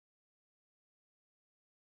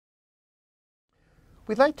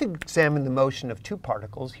We'd like to examine the motion of two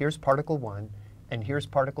particles. Here's particle 1, and here's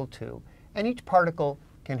particle 2. And each particle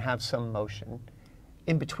can have some motion.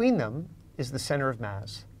 In between them is the center of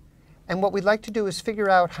mass. And what we'd like to do is figure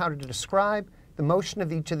out how to describe the motion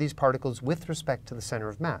of each of these particles with respect to the center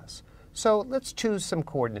of mass. So let's choose some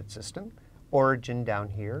coordinate system. Origin down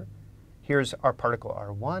here. Here's our particle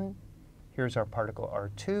R1. Here's our particle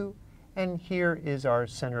R2. And here is our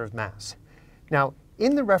center of mass. Now,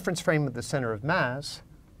 in the reference frame of the center of mass,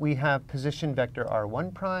 we have position vector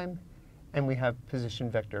R1 prime, and we have position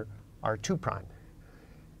vector R2 prime.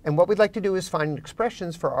 And what we'd like to do is find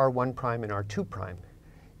expressions for R1 prime and R2 prime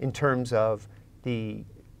in terms of the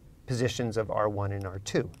positions of R1 and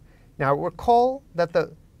R2. Now, recall that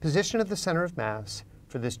the position of the center of mass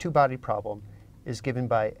for this two-body problem is given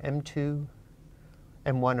by m1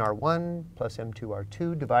 R1 plus m2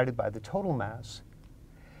 R2 divided by the total mass.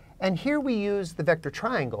 And here we use the vector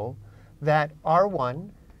triangle that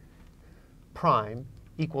R1 prime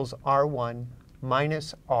equals R1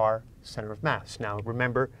 minus R center of mass. Now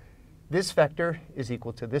remember, this vector is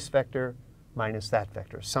equal to this vector minus that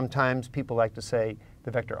vector. Sometimes people like to say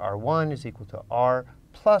the vector R1 is equal to R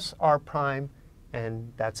plus R prime,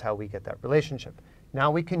 and that's how we get that relationship.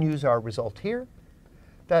 Now we can use our result here,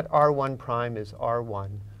 that R1 prime is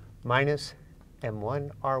R1 minus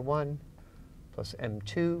M1 R1 plus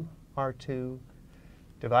M2 R2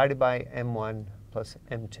 divided by M1 plus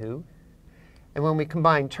M2. And when we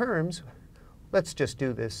combine terms, let's just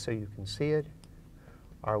do this so you can see it.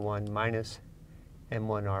 R1 minus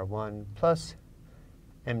M1 R1 plus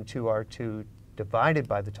M2 R2 divided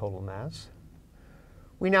by the total mass.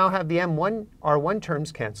 We now have the M1 R1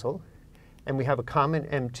 terms cancel, and we have a common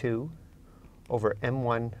M2 over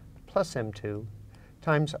M1 plus M2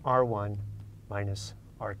 times R1 minus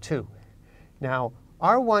R2. Now,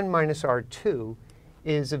 R1 minus R2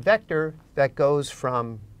 is a vector that goes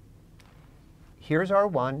from here's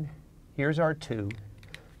R1, here's R2.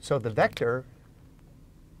 So the vector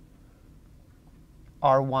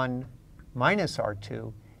R1 minus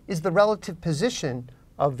R2 is the relative position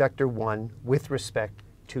of vector 1 with respect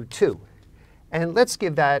to 2. And let's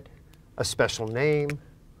give that a special name.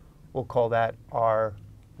 We'll call that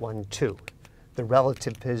R12, the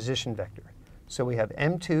relative position vector. So we have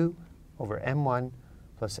M2 over M1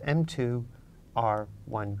 plus M2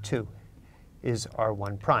 R12 is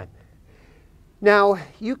R1 prime. Now,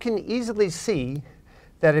 you can easily see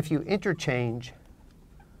that if you interchange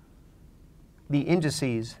the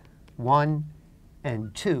indices 1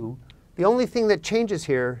 and 2, the only thing that changes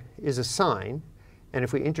here is a sign. And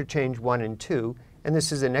if we interchange 1 and 2, and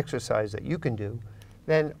this is an exercise that you can do,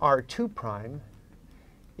 then R2 prime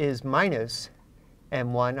is minus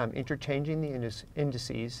M1. I'm interchanging the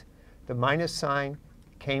indices. The minus sign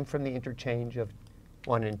came from the interchange of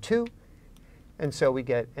 1 and 2. And so we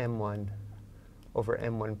get M1 over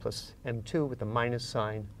M1 plus M2 with the minus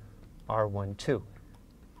sign R12.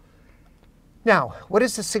 Now, what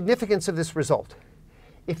is the significance of this result?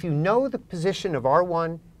 If you know the position of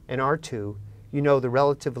R1 and R2, you know the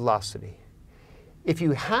relative velocity. If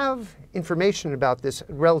you have information about this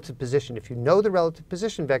relative position, if you know the relative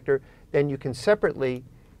position vector, then you can separately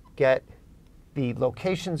get the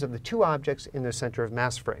locations of the two objects in their center of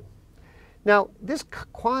mass frame. Now, this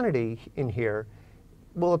quantity in here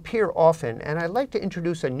will appear often, and I'd like to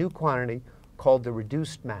introduce a new quantity called the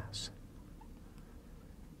reduced mass.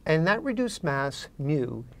 And that reduced mass,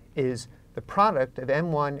 mu, is the product of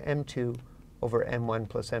M1, M2 over M1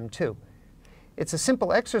 plus M2. It's a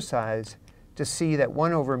simple exercise to see that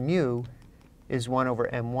 1 over mu is 1 over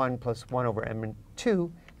M1 plus 1 over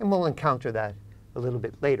M2, and we'll encounter that a little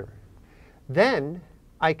bit later. Then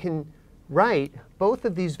I can write both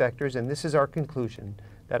of these vectors, and this is our conclusion,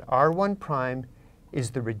 that R1 prime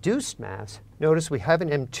is the reduced mass. Notice we have an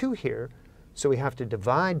M2 here, so we have to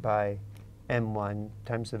divide by M1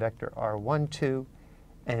 times the vector R12,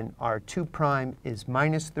 and R2 prime is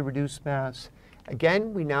minus the reduced mass.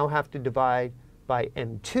 Again, we now have to divide by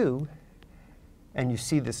M2, and you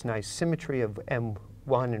see this nice symmetry of M1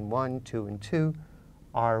 and 1, 2 and 2,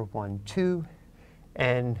 R12,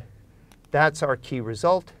 and that's our key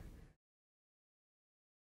result.